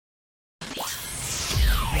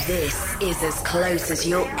This is as close as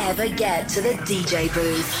you'll ever get to the DJ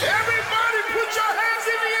booth. Everybody put your hands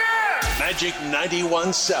in the air! Magic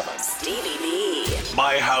 91.7. Stevie B.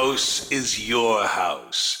 My house is your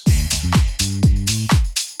house.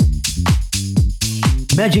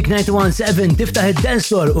 Magic 91.7 tiftaħ id-dance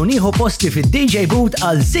floor u nieħu posti fid-DJ booth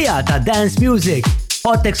għal sija ta' dance music.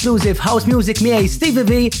 Hot exclusive house music miegħi Stevie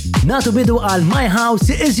B, natu bidu għal My House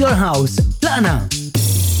is Your House. Laqna!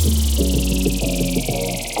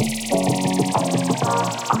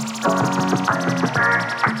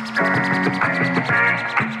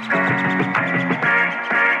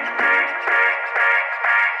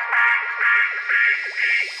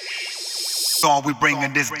 So we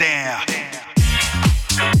bringing this down.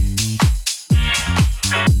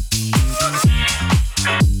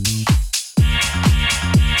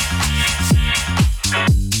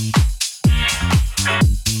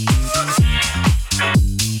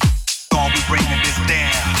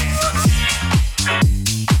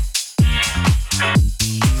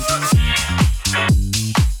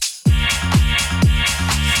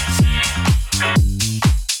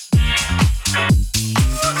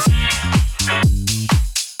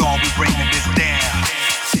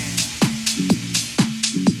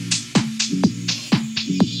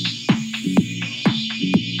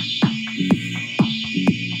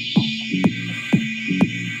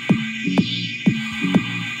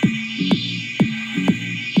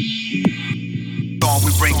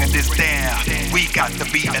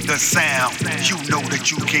 The sound, you know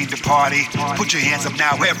that you came to party. Put your hands up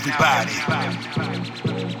now, everybody.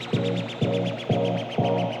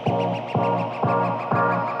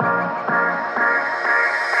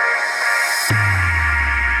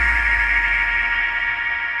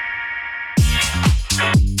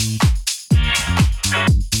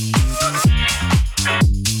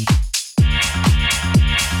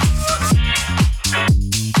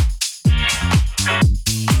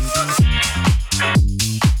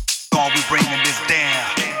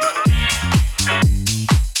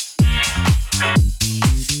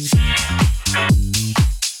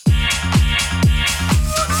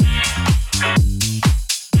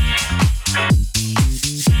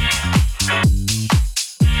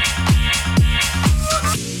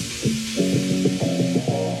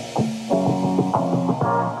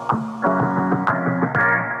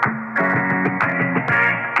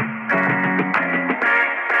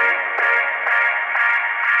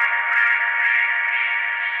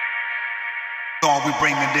 We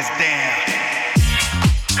bringing this down.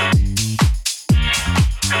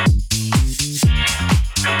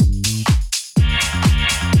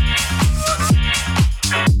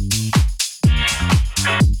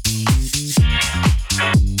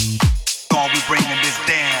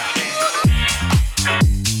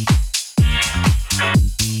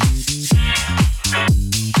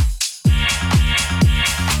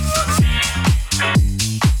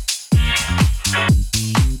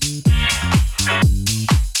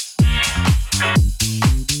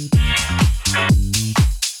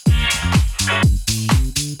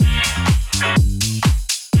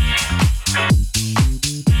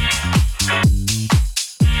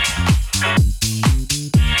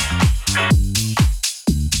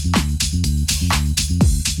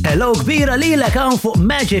 Hello kbira lilek hawn fuq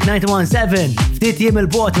Magic 91.7. Ftit jiem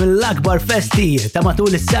il-bot mill-akbar festi ta'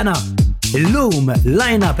 matul is-sena. Illum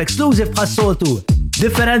line-up exclusive bħas-soltu.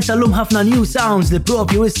 Differenza llum ħafna new sounds li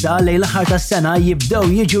propju issa lejn l-aħħar tas-sena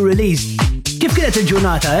jibdew jiġu released. Kif kienet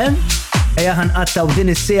il-ġurnata, Ejja ħanqattaw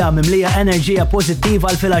din is-sija mimlija enerġija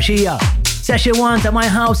pożittiva l-filgħaxija. Session 1 ta' My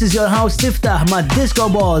House is Your House tiftaħ ma' Disco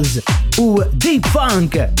Balls u Deep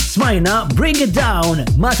Funk. Smajna Bring It Down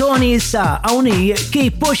ma' Tony issa hawnhi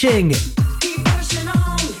Keep Pushing.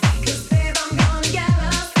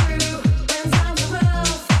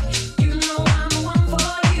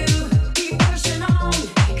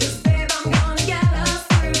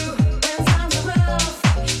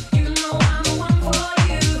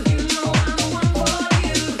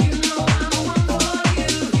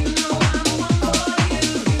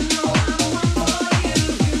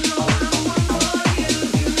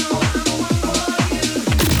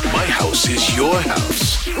 Your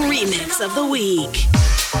house. Remix of the week.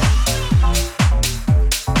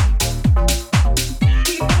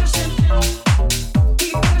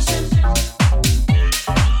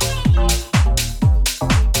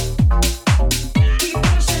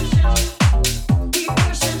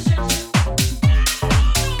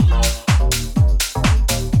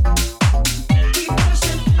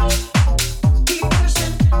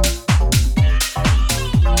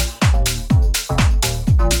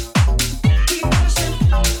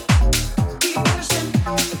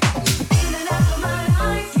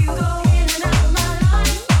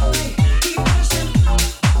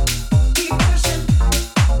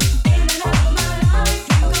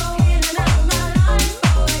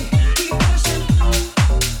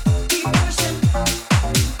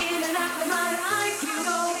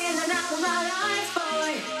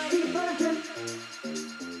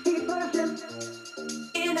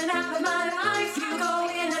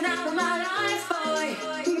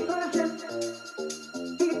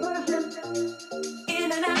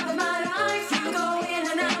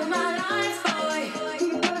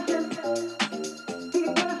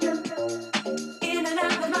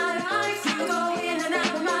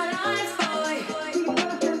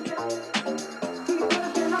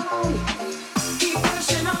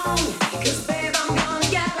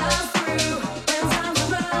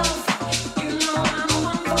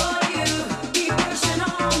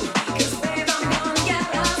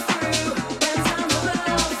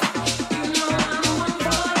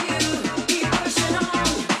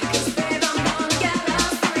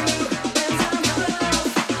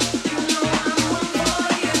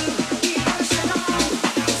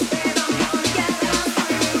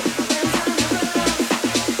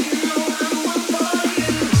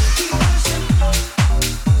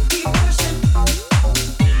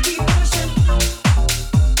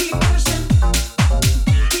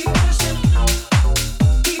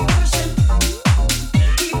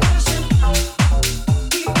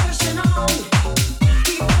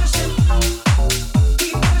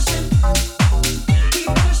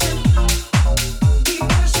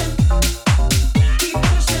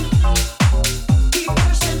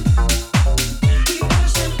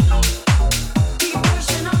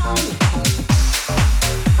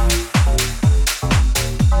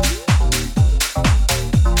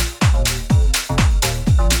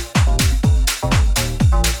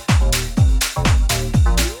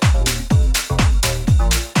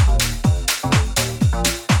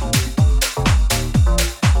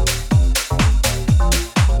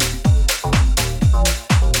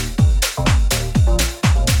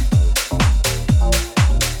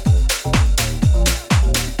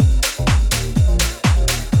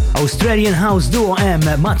 Australian House Duo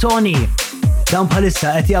ma' Tony. Dawn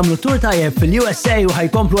bħalissa qed jagħmlu tur tajjeb fil-USA u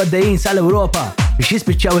ħajkomplu għaddejjin sal-Ewropa biex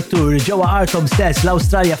jispiċċaw it-tur ġewwa Artom stess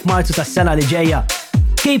l-Awstralja f'Marzu tas-sena li ġejja.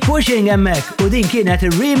 Keep pushing hemmhekk u din kienet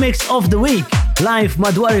ir-Remix of the Week. Live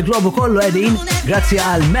madwar il-globu kollu qegħdin grazzi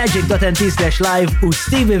għal magic.nt/live u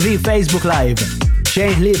Stevie V Facebook Live.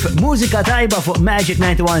 Xejn ħlief mużika tajba fuq Magic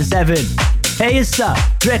 91.7. Issa,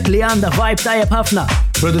 track li għandha vibe tajjeb ħafna.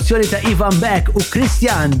 Produzzjoni ta' Ivan Beck u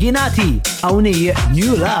Christian Ginati, hawnhi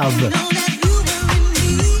New Love.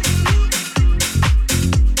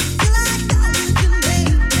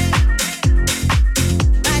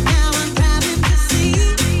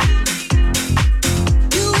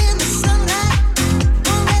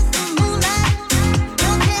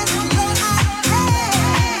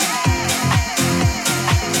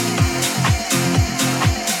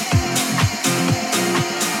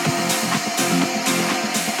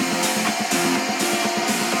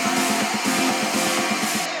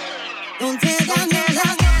 Oh,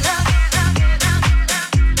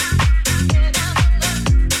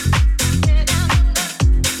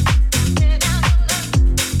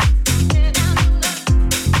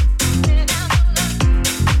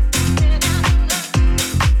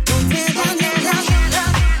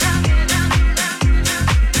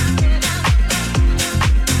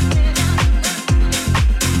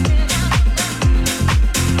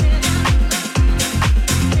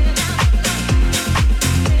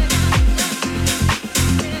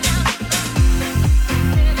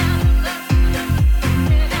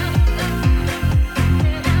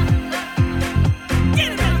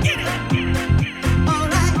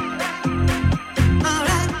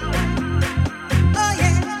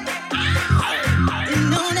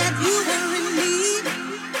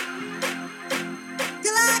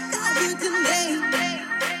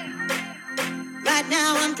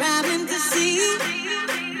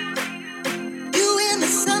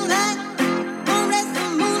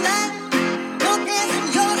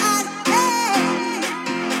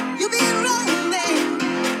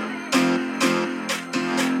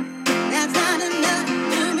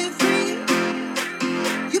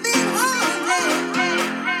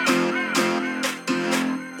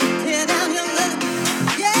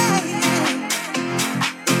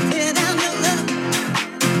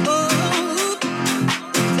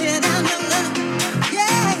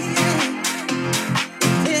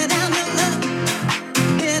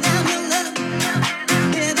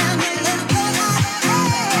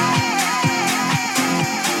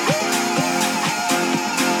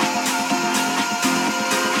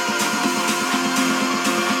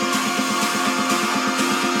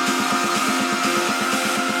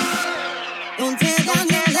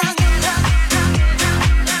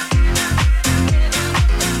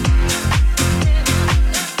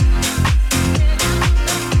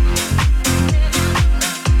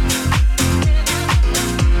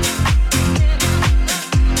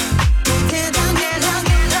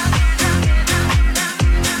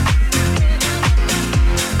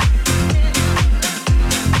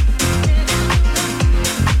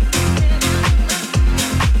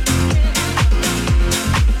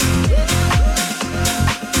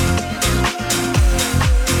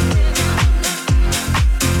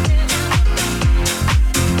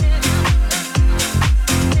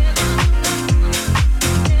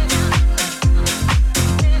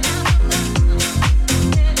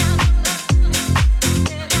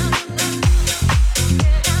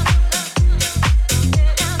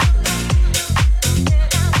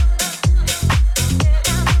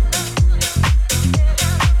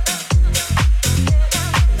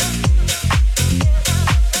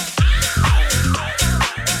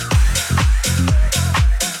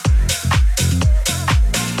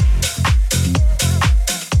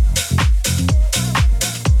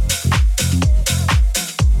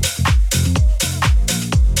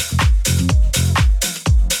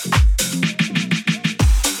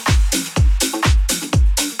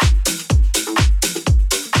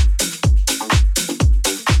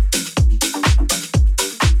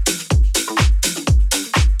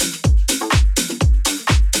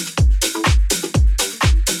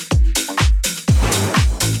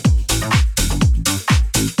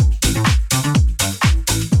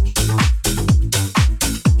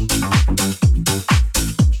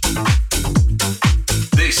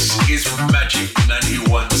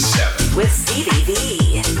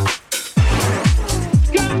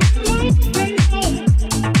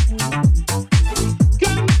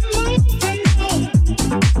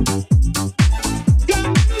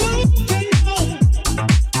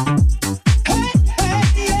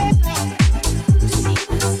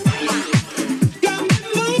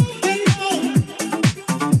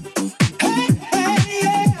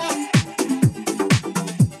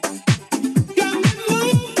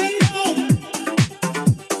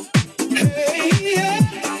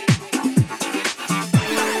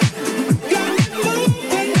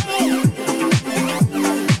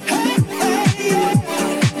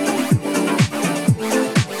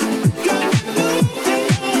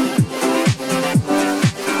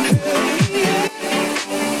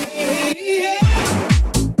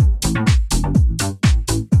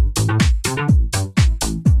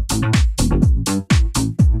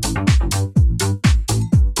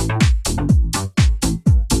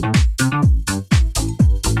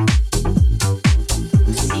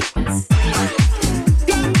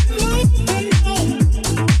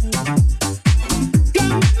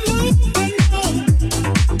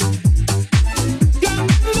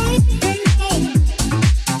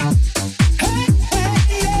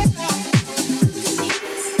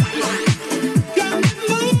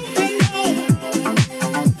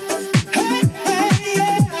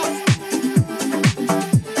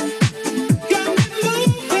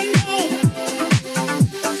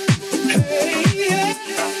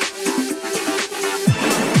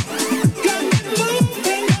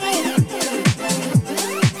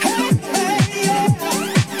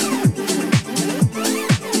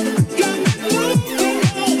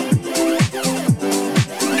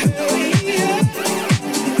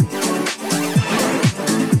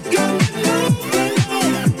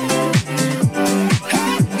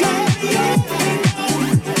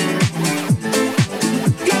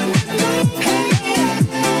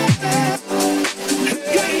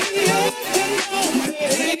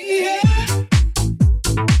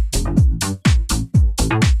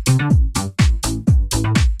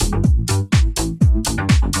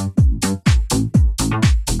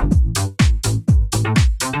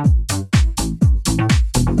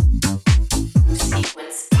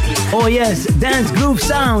 Oh yes, Dance Groove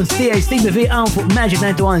Sounds tiegħi Steve V għan fuq Magic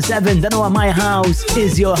 91.7 dan huwa My House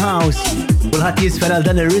is Your House. Kulħadd jisfer għal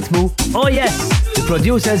dan ir-ritmu. Oh yes,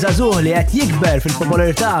 il-producer Zazuh li qed jikber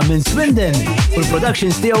fil-popolarità minn Swindon u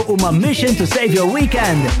l-productions tiegħu huma Mission to Save Your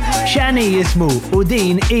Weekend. Shani jismu u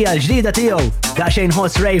din hija l-ġdida tiegħu. Daqsxejn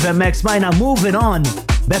ħoss rave hemmhekk smajna Moving On.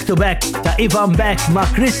 Back to back ta' Ivan Beck ma'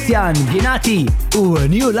 Christian Ginati u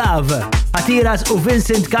New Love. Atiras u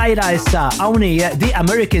Vincent Kajra issa għawni The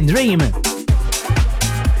American Dream.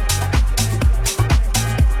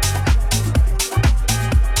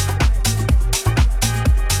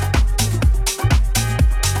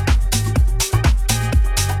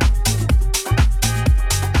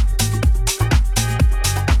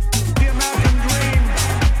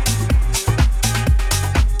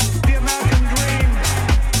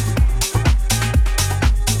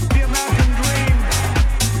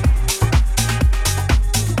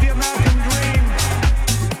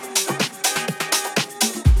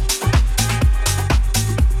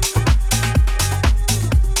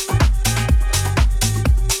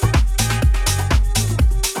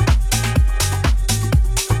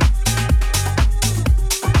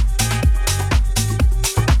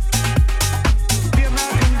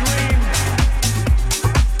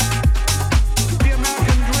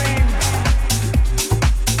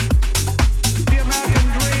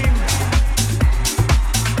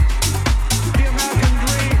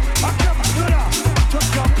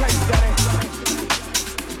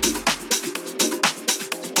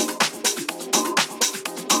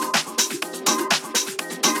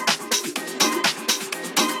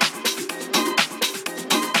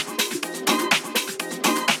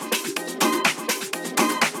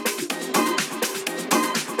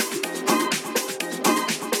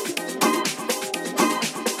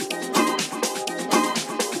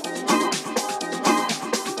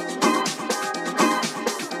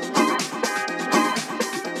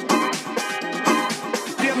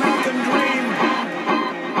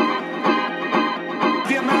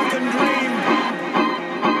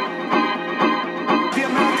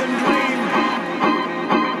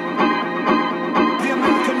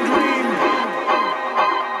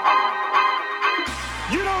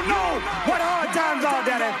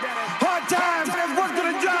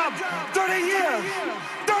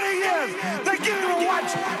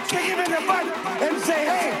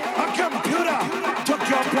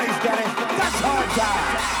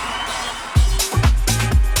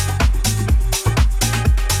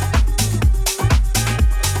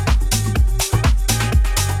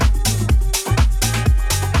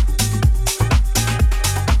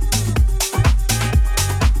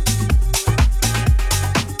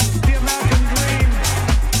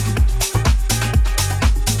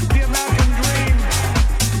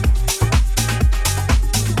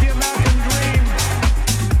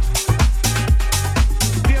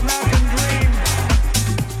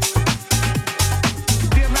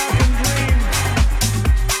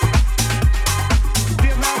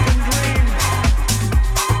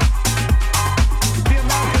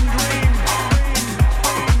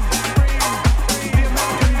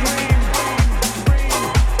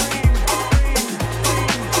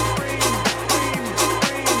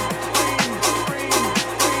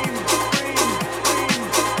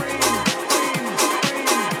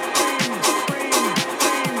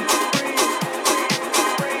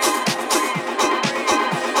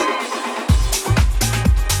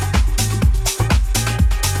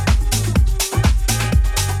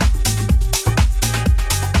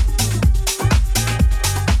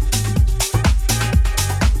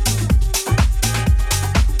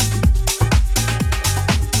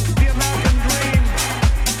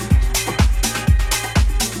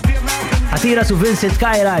 Atira su Vincent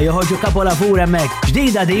Kajra joħorġu kapolavur hemmhekk.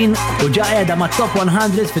 Ġdida din u ġa qiegħda ma' top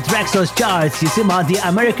 100 fit Traxos Charts jisimha The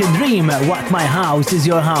American Dream waqt My House is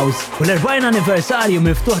Your House. U l-40 anniversarju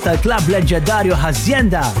miftuħ tal-klabb leġġendarju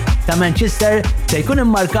Hacienda ta' Manchester se jkun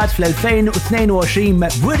immarkat fl-2022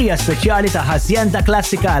 b'wirja speċjali ta' Hacienda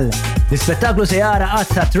Classical. L-ispettaklu se jara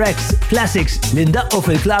qatt ta' tracks classics li ndaqqu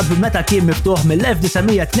fil-klabb meta kien miftuħ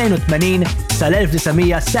mill-1982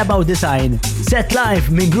 sal-1997. Set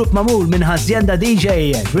live minn grupp mamul minn Hacienda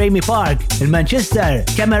DJ, Grammy Park, il-Manchester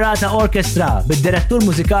Camerata Orchestra, bid-direttur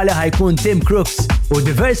mużikali ħajkun Tim Crooks u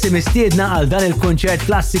diversi mistiedna għal dan il-konċert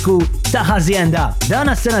klassiku ta' Hacienda.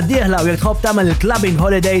 Dan għas-sena d-dieħla u jekk tħobb tagħmel il-clubbing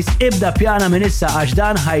holidays ibda pjana minn issa għax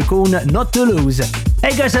dan ħajkun not to lose.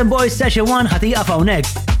 Akers and Boys Session 1 ħatiqa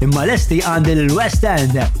hawnhekk imma lesti għand il-West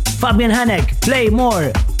End. Fabian Hanek, Play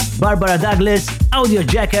More, Barbara Douglas, Audio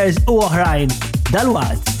Jackers u oħrajn.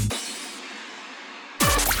 Dalwaqt.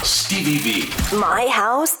 Stevie V. My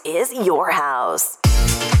house is your house.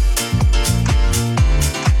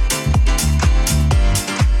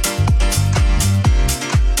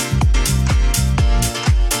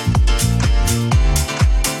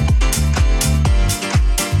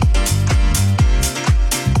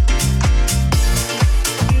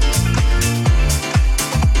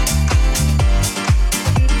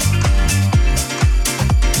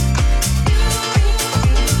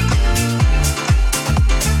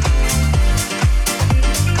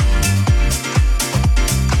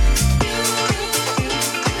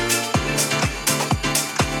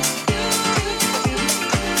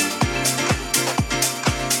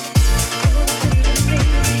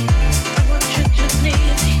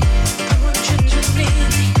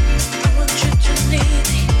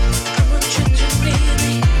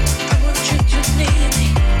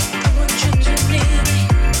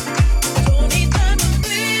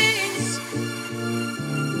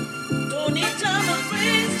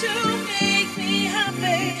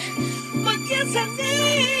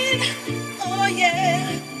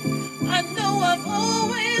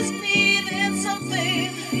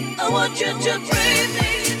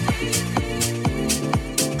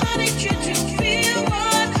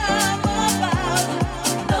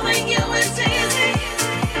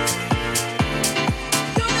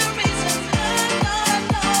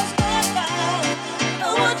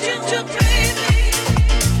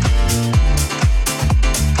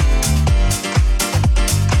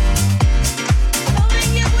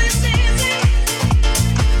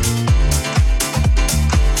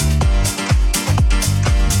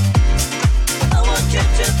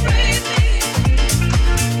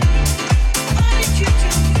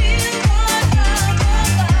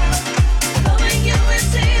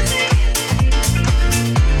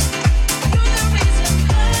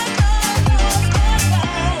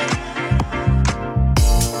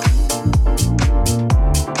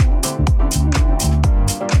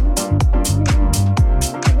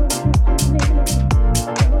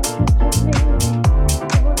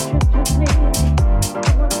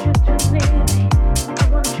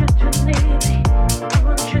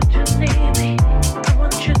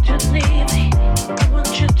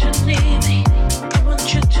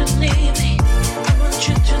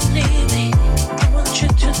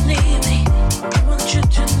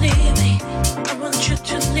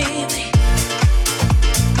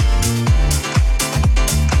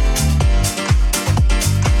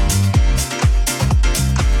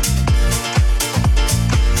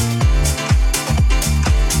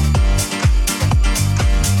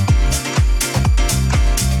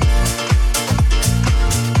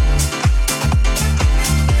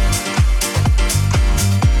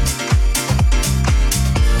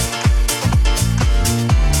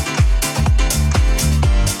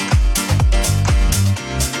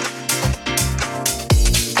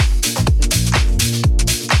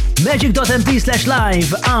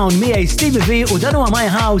 Magic.mt/live hawn miegħi Stevie V u dan huwa My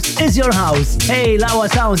House is Your House. Hey, laqwa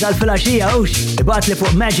sounds għal-filaxija ux ibatli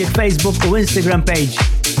fuq Magic Facebook u Instagram page.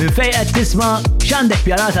 Min fejn qed tisma' x'għandek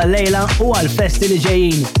pjanata l-lejla u għal-festi li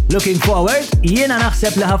ġejjin. Looking forward, jiena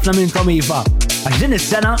naħseb li ħafna minnkom iva. Għax din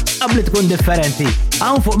is-sena qabli tkun differenti.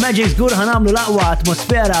 Hawn fuq Magic żgur ħanamlu l-aqwa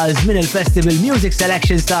atmosfera għal żmien il-Festival Music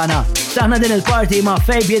Selections tagħna. Taħna din il-party ma'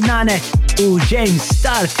 Fabian Nanek u James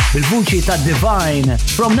Stark bil-vuċi ta' Divine.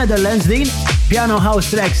 From Netherlands din, piano house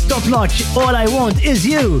tracks top notch, All I Want Is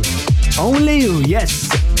You. Only You, yes.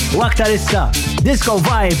 U aktar issa, disco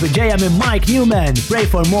vibe ġeja minn Mike Newman, Pray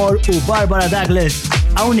for More u Barbara Douglas.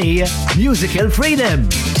 Hawnija Musical Freedom.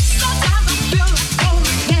 Somehow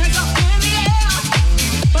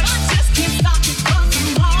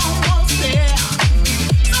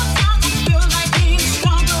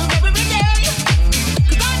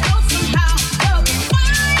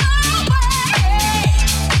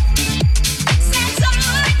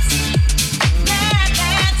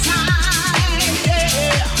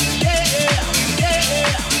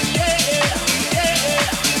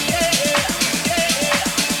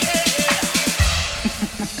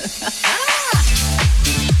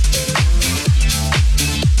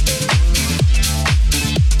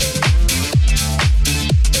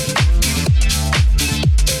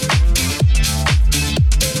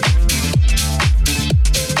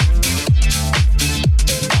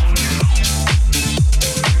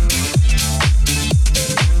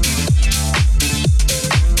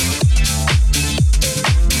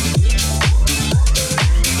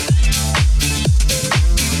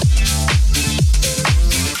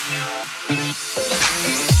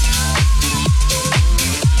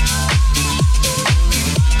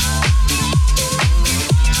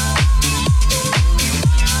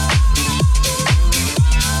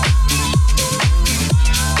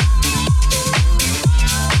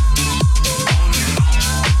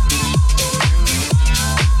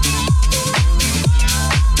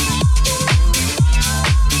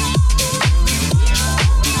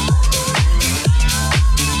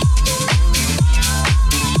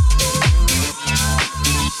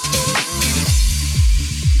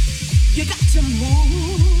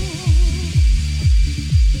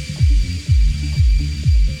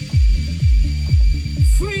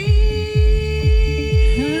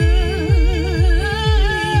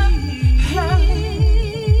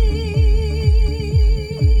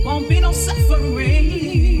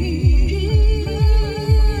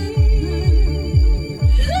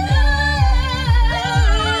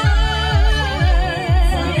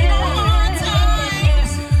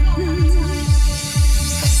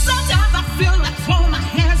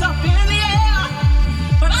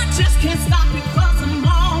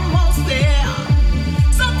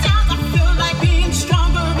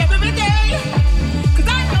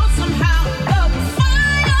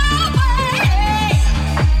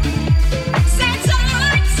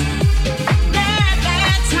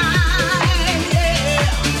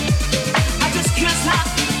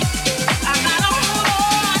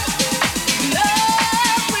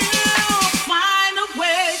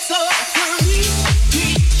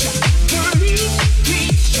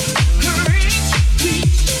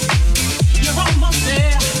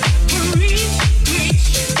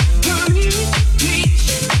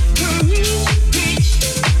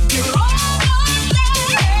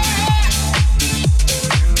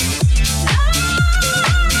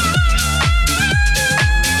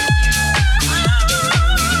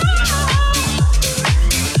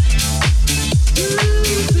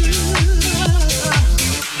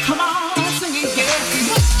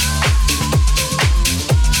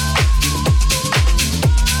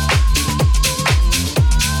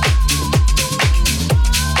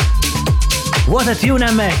What a tune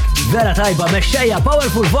emmek! Vera tajba mexxejja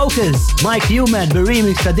powerful vocals. Mike Human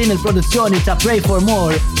bir-remix ta' din il-produzzjoni ta' Pray for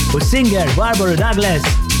More u singer Barbara Douglas.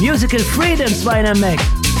 Musical Freedom smajna emmek.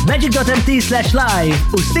 Magic.mt/live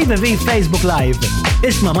u Stevie V Facebook Live.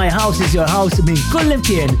 Isma' My House is Your House minn kull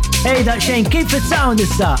imkien. Ejda xejn keep it sound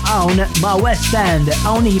issa hawn ma' West End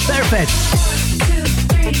hawn hi perfect. 1, 2,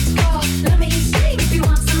 3, 4, let me see if you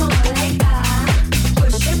want some more like that.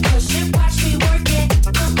 Push it, watch me work it.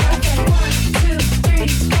 I'm perfect. 1, 2, 3,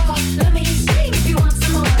 4, let me see if you want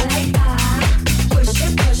some more like that. Push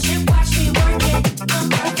it, watch me work it.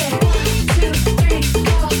 I'm perfect. 1, 2, 3, 4,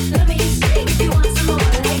 let me see if you want some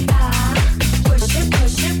more like that. Push it,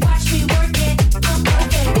 watch me work it. I'm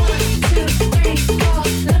perfect. 1, 2, 3,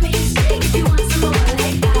 4, let me see if you want some more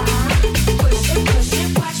like that. Push it,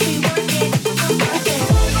 watch me work it. I'm perfect.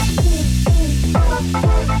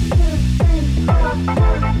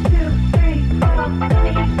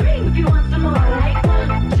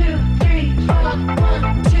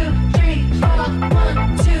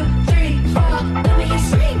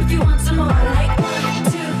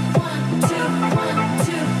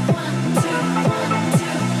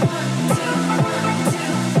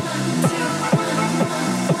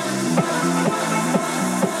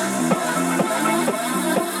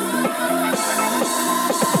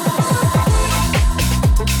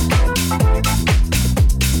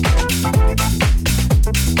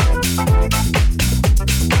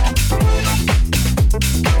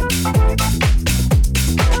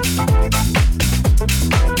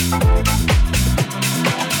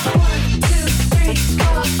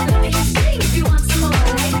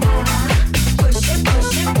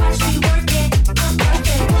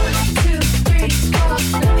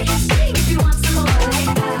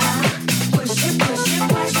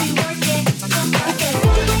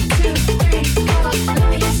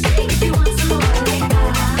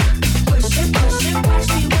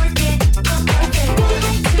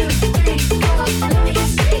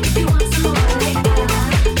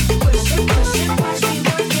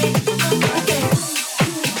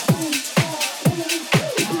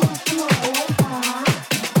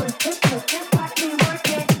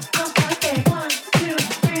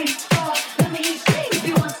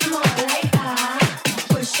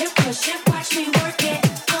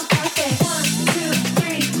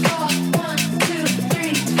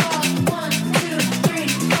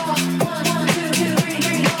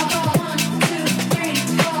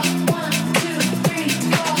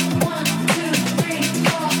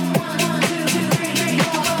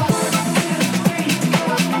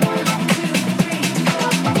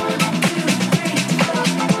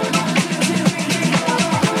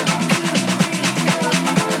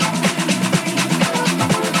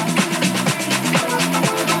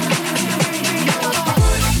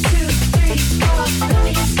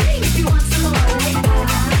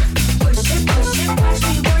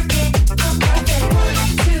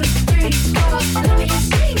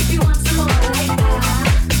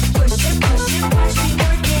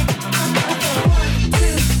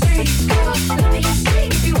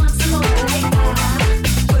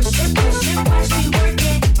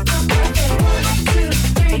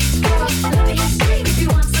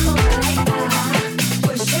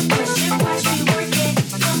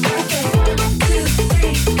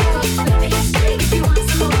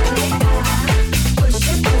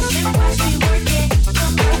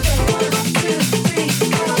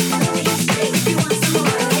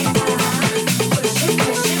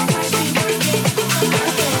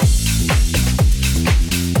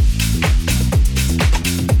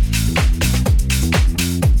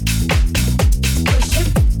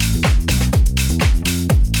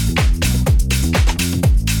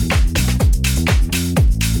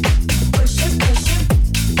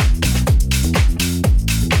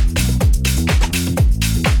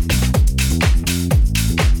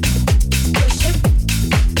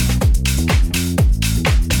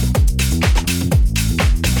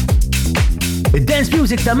 Dance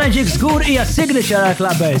music ta' Magic żgur hija signature għal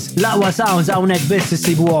clubbers. L-aqwa sounds hawnhekk biss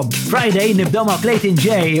issibuhom. Friday nibdew ma' Clayton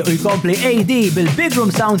J u jkompli AD bil-Big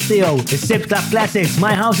Room Sounds tiegħu. Is-Sib Club Classics,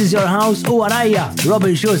 My House is Your House u warajja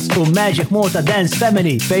Robin Schulz u Magic Malta Dance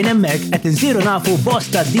Family fejn hemmhekk qed insiru nafu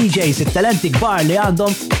bosta DJs it-talenti kbar li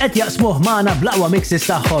għandhom qed jaqsmuh magħna bl-aqwa mixes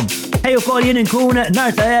tagħhom. Ej ukoll jien inkun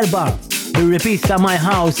nhar ta' erba' bir-repeat ta' My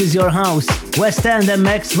House is Your House. West End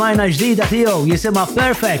hemmhekk smajna ġdida tiegħu jisimha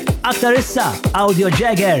Perfect. Aktar issa Audio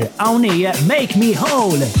Jagger hawnija Make Me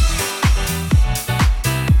Whole.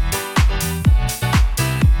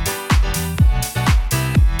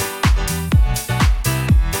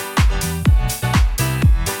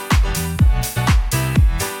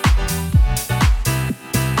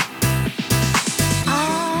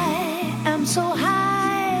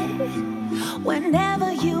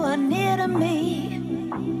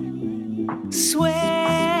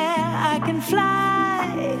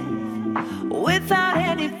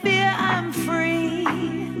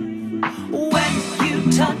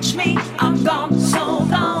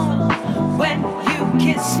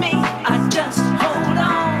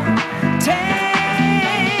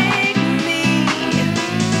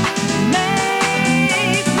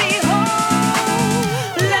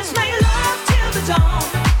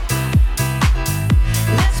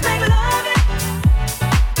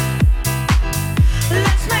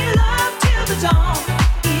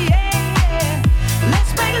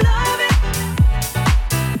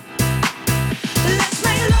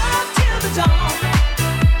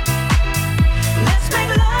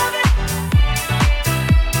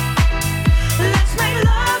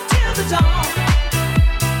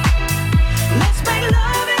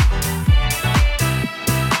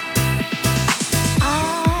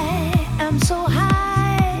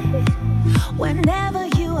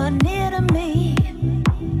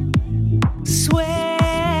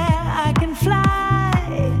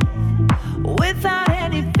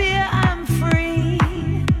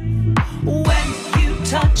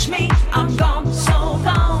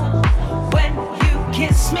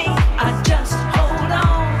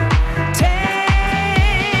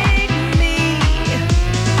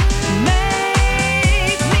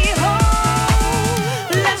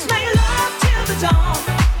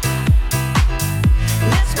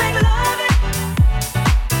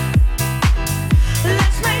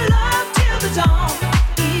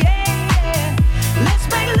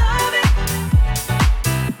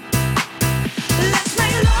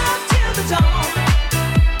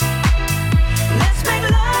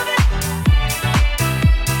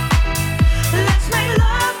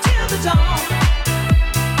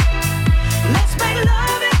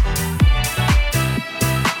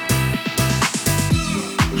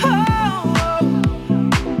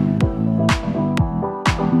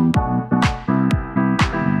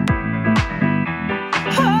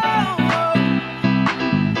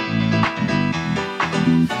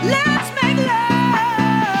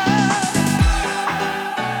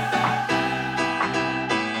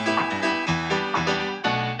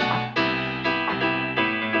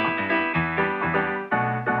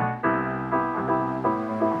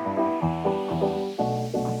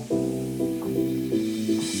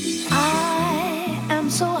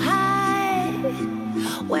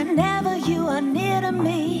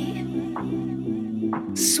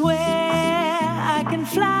 swear I can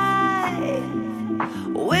fly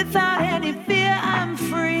without any fear. I'm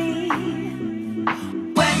free.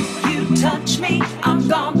 When you touch me, I'm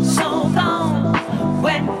gone, so gone.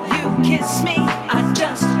 When you kiss me, I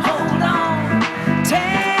just hold on.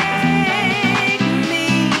 Take me,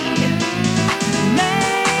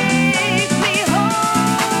 make me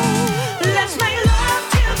whole. Let's make love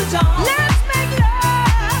till the dawn. Let's make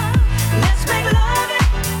love. Let's make love it.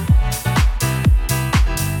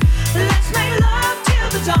 Let's make love till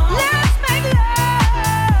the dawn. Let's make love.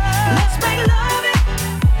 Let's make love it.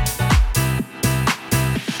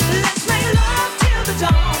 Let's make love till the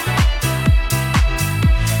dawn.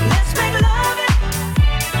 Let's make love it.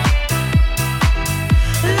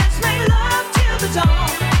 Let's make love till the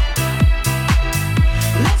dawn.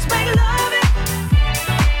 Let's make love it.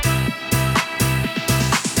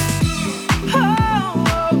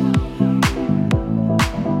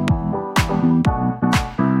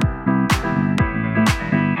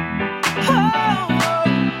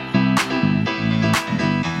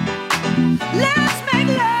 Let's make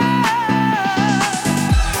love.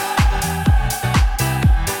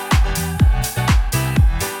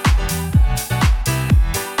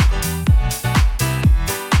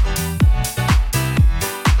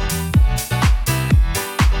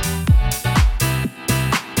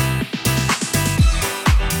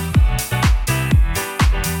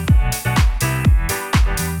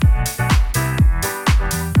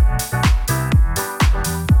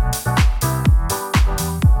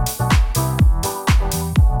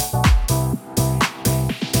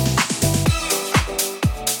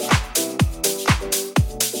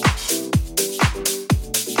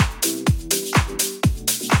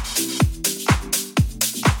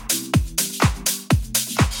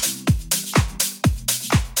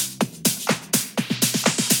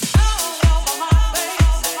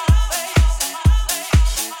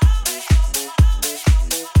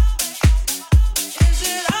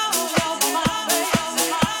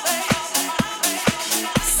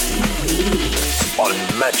 On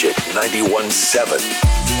Magic 91.7.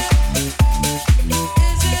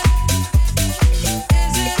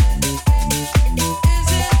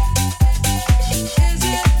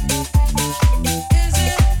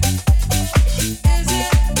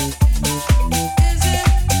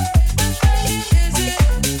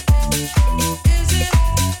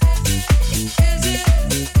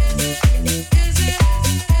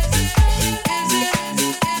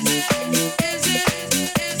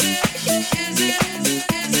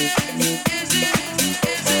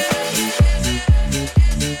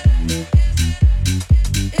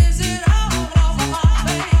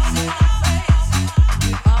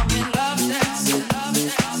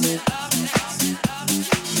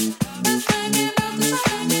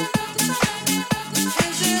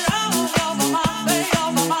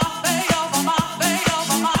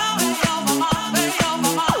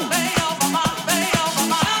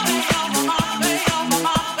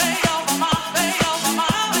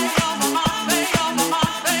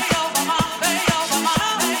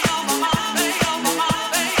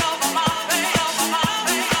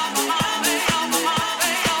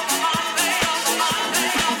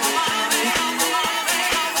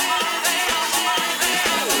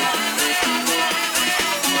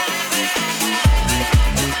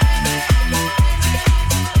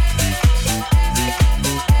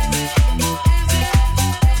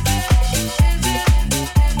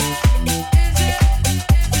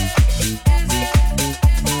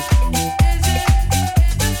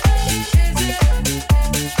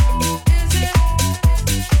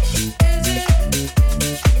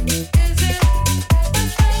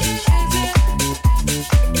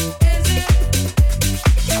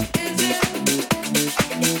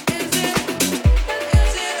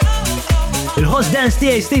 Il-host dance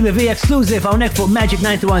tiegħi Stevie V exclusive hawnhekk fuq Magic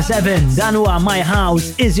 91.7. Dan huwa My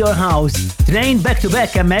House is Your House. Train back to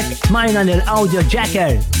back hemmhekk smajna lil Audio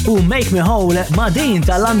Jacker u Make Me Whole ma' din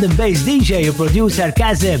ta' London-based DJ u producer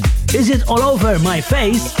Kazim. Is it all over my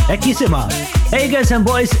face? Ek jisima. Hey girls and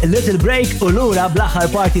boys, little break u lura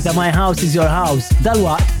bl-aħħar party ta' My House is Your House.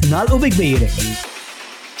 Dal-waqt nagħlqu bi kbir.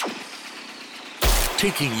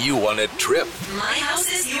 Taking you on a trip My house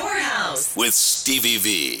is your house. with Stevie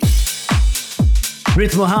V.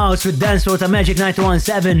 Ritmo House with dance floor ta' Magic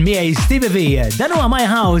 91.7 miej Stevie V. Dan huwa My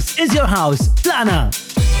House is Your House. Tlaqna!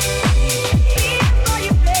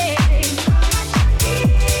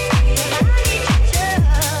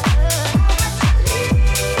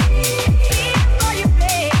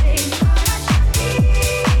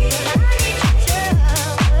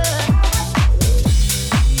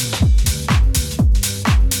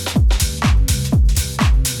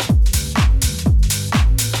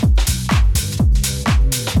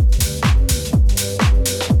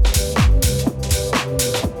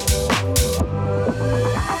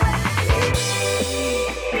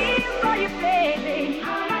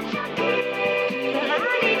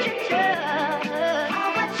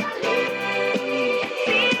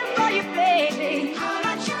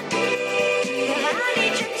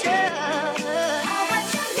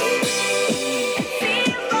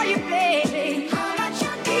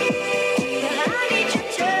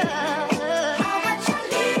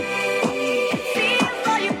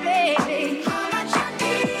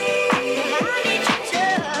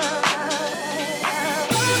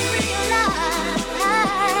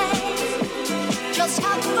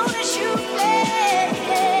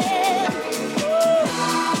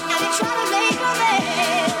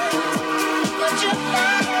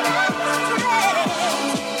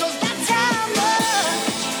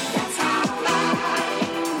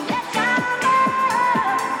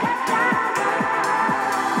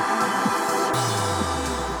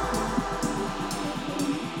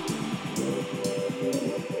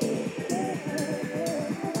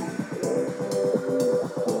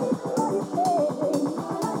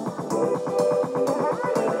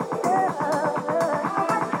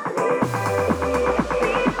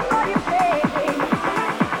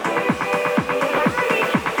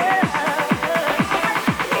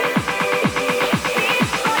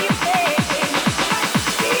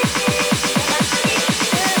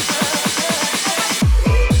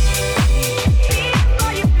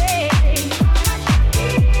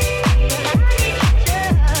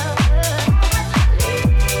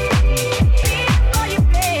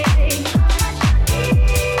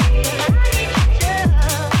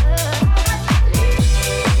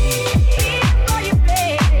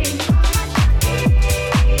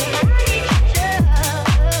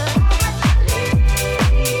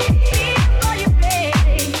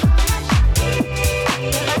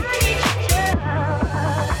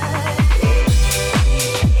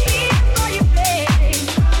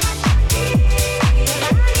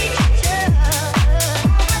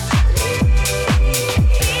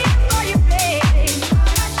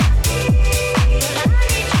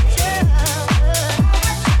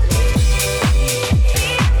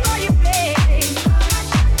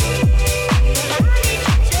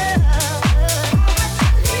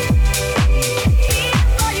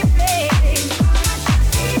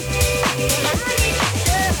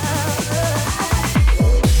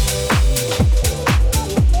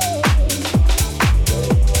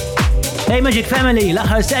 DJ Magic Family,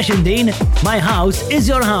 l-aħħar session din, My House is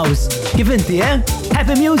Your House. Kif inti,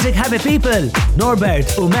 Happy music, happy people.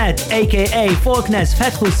 Norbert u Matt, a.k.a. Folkness,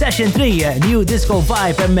 fetħu session 3, New Disco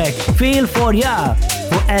Vibe emmek. Feel for ya,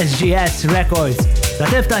 fuq SGS Records. Ta'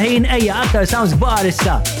 tiftaħin ejja aktar sounds bar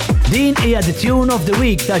issa. Din hija the tune of the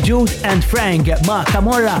week ta' Jude and Frank ma'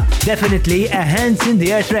 Camorra. Definitely a hands in the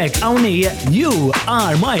air track. Awni, You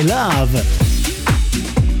Are My Love.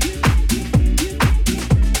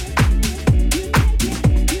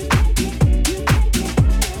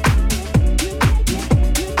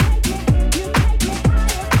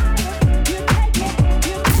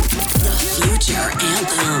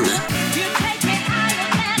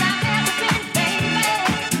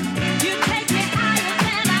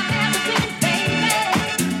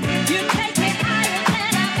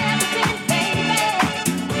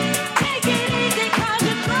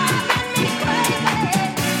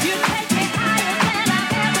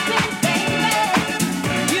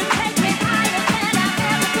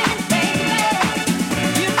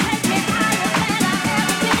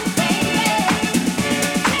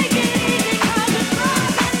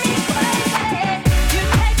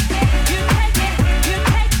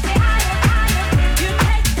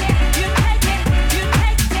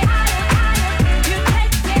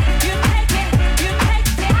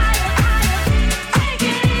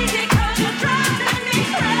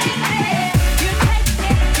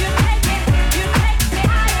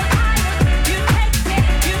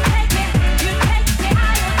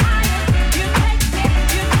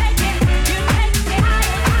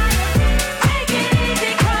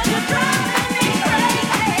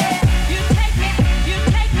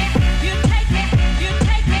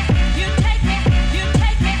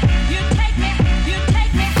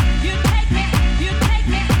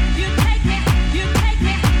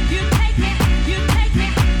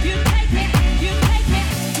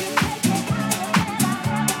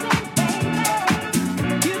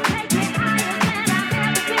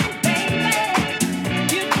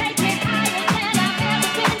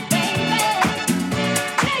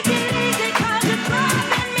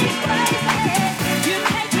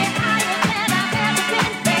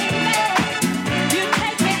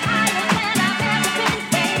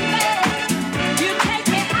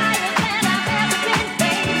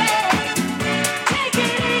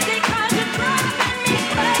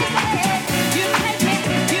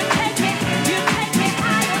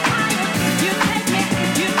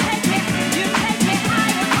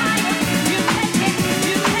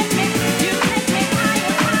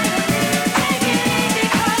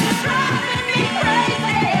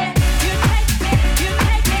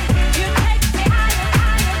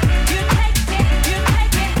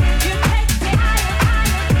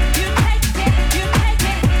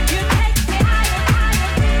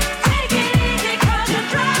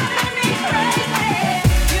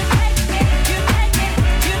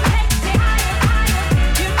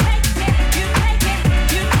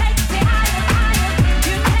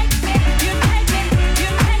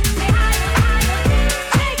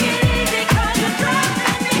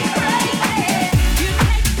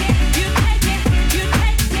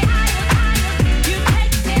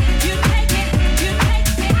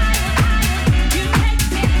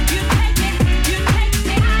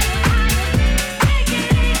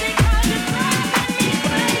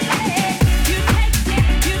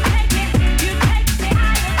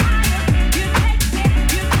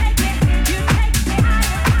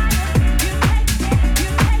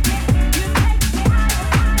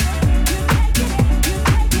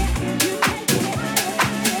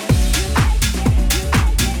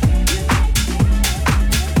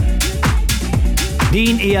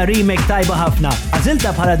 Din hija remake tajba ħafna.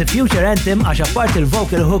 Għażilta bħala The Future Anthem għax apart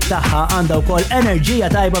il-vocal hook tagħha għandha wkoll enerġija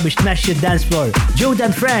tajba biex tmexxi d-dance floor. Jude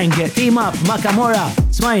and Frank team up ma' Camorra.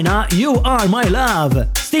 Smajna You Are My Love.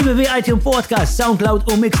 Stevie V iTunes Podcast, SoundCloud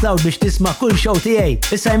u Mixcloud biex tisma' kull show tiegħi.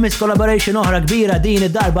 Issa jmiss collaboration oħra kbira din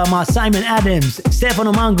id-darba ma' Simon Adams,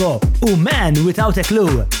 Stefano Mango u Man Without a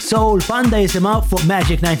Clue. Soul Panda jisimha fuq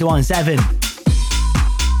Magic 91.7.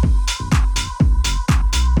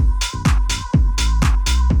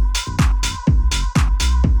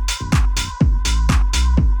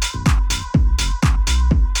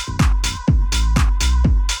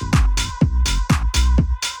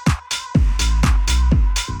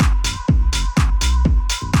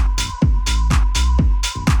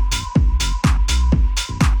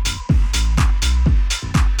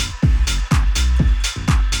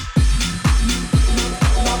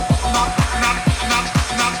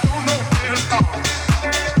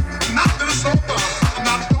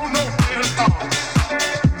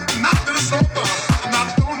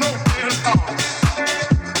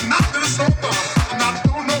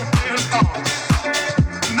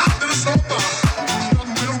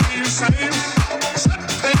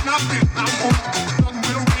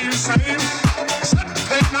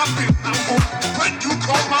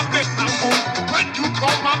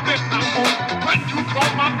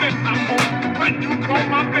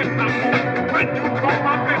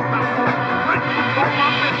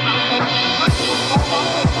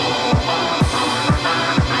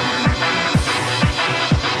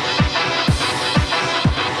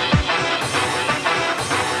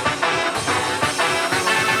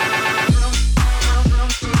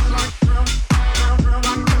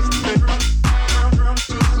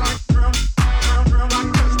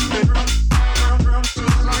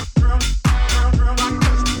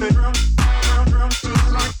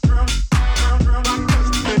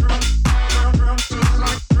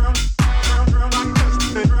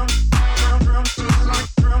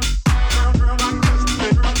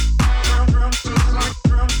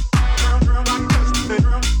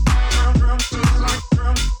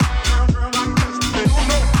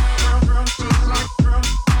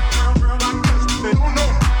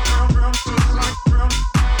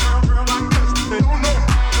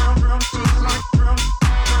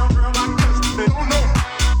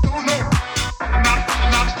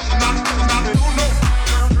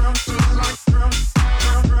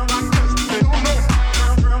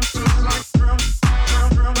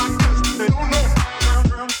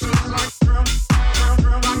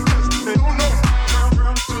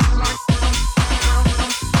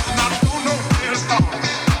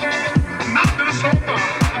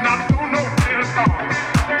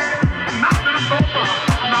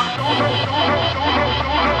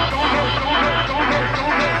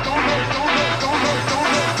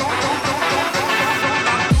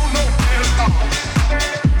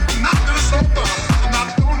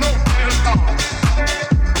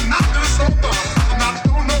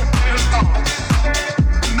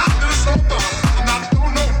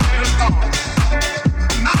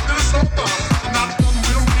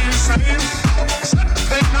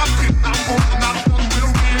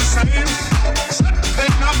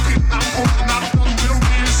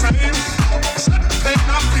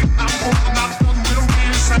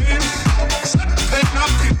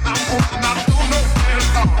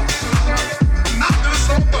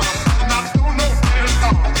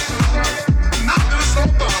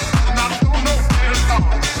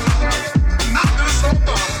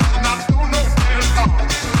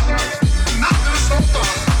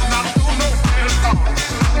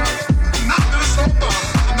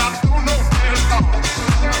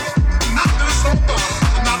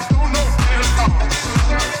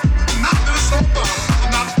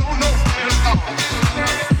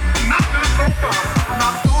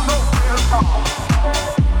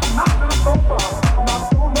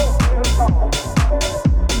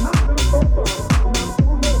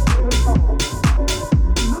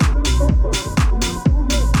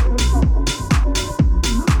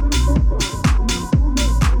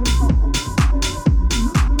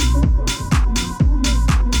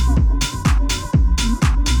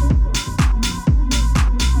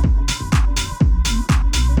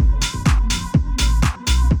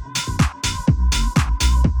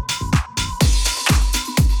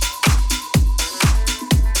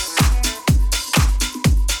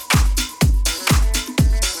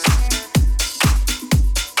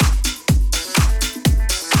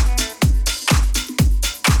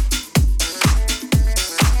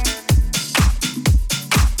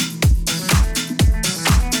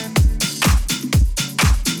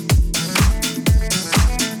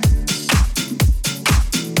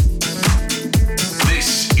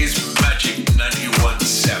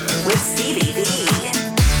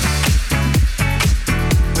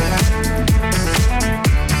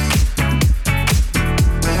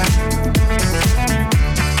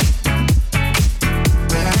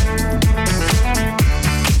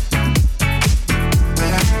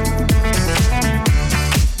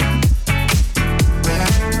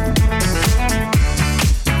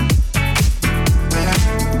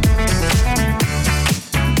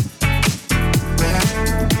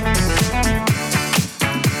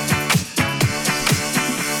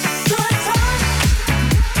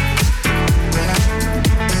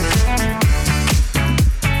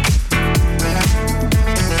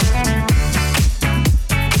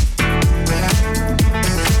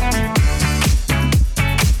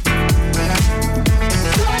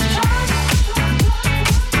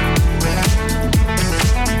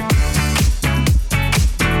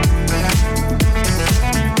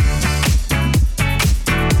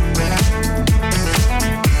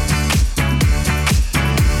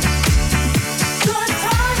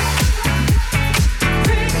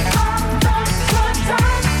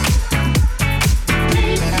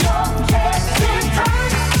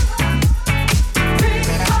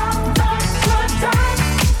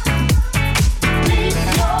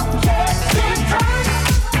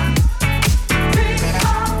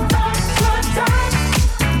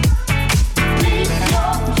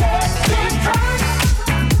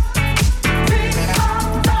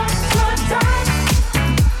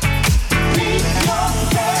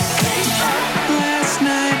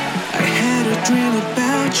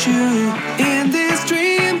 you. In this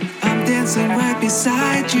dream, I'm dancing right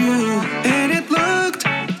beside you. And it looked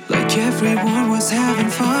like everyone was having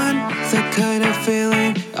fun. The kind of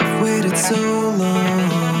feeling I've waited so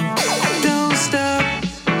long. Don't stop,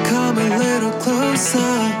 come a little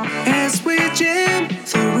closer. As we jam,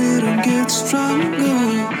 the rhythm gets stronger.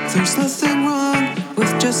 There's nothing wrong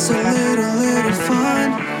with just a little fun.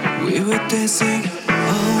 We were dancing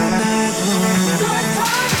all night long.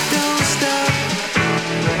 Don't stop.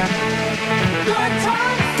 Don't stop.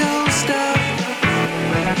 Don't stop.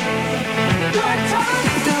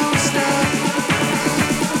 Don't stop.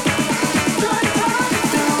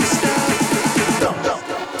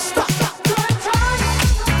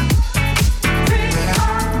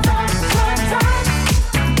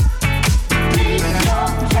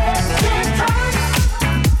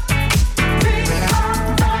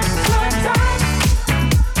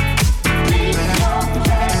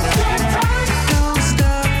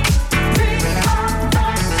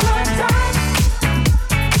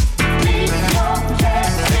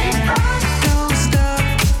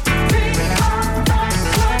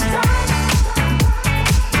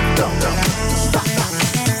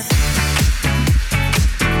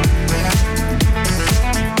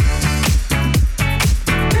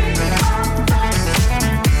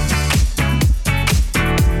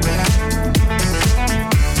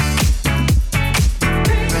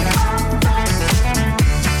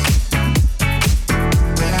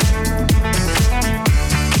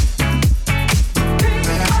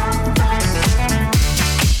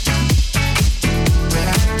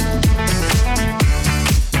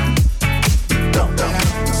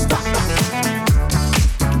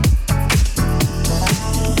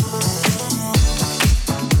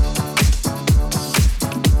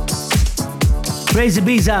 Crazy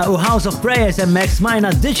Biza u House of Prayers emmek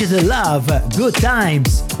smajna Digital Love, Good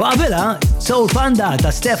Times. U għabela, Soul Panda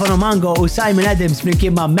ta' Stefano Mango u Simon Adams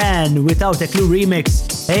flimkien ma' Man Without a Clue remix.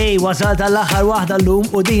 Hey, wasalt għall-aħħar waħda l-lum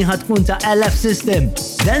u din ħatkun ta' LF System.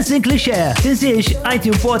 Dancing Cliché, tinsiex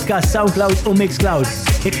iTunes Podcast, SoundCloud u Mixcloud.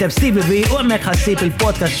 Ikteb Stevie V u emmek ħassib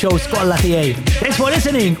il-podcast shows kollha tiegħi. Thanks for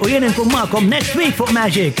listening u jien nkun magħkom next week fuq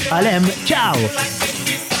Magic. Għalem, ciao!